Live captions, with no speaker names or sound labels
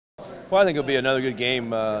Well, I think it'll be another good game.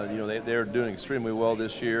 They're doing extremely well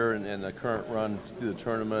this year and the current run through the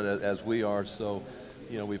tournament as we are. So,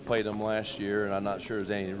 we played them last year, and I'm not sure there's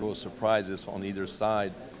any real surprises on either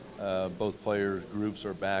side. Both players groups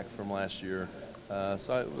are back from last year.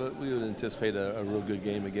 We would anticipate a real good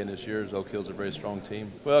game again this year, as Oak Hill's a very strong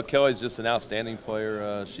team. Well, Kelly's just an outstanding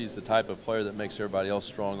player. She's the type of player that makes everybody else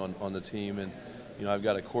strong on the team. And, I've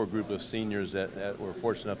got a core group of seniors that were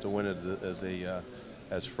fortunate enough to win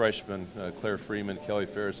as freshmen, Claire Freeman, Kelly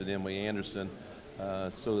Ferris, and Emily Anderson.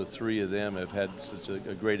 So the three of them have had such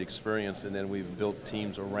a great experience, and then we've built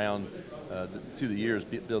teams around, through the years,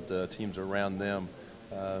 built teams around them.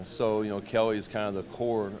 Kelly is kind of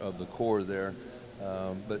the core there.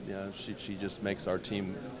 She just makes our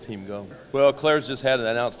team go. Well, Claire's just had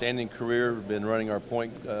an outstanding career, been running our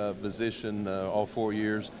point position all 4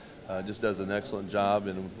 years. Just does an excellent job,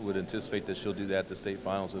 and would anticipate that she'll do that at the state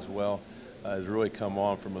finals as well. Has really come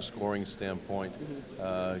on from a scoring standpoint.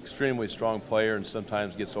 Extremely strong player, and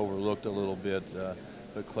sometimes gets overlooked a little bit.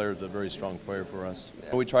 But Claire's a very strong player for us.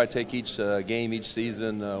 We try to take each game each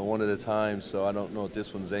season one at a time, so I don't know if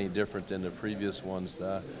this one's any different than the previous ones.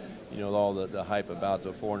 All the hype about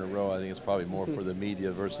the 4 in a row, I think it's probably more for the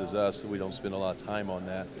media versus us. We don't spend a lot of time on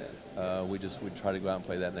that. We try to go out and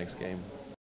play that next game.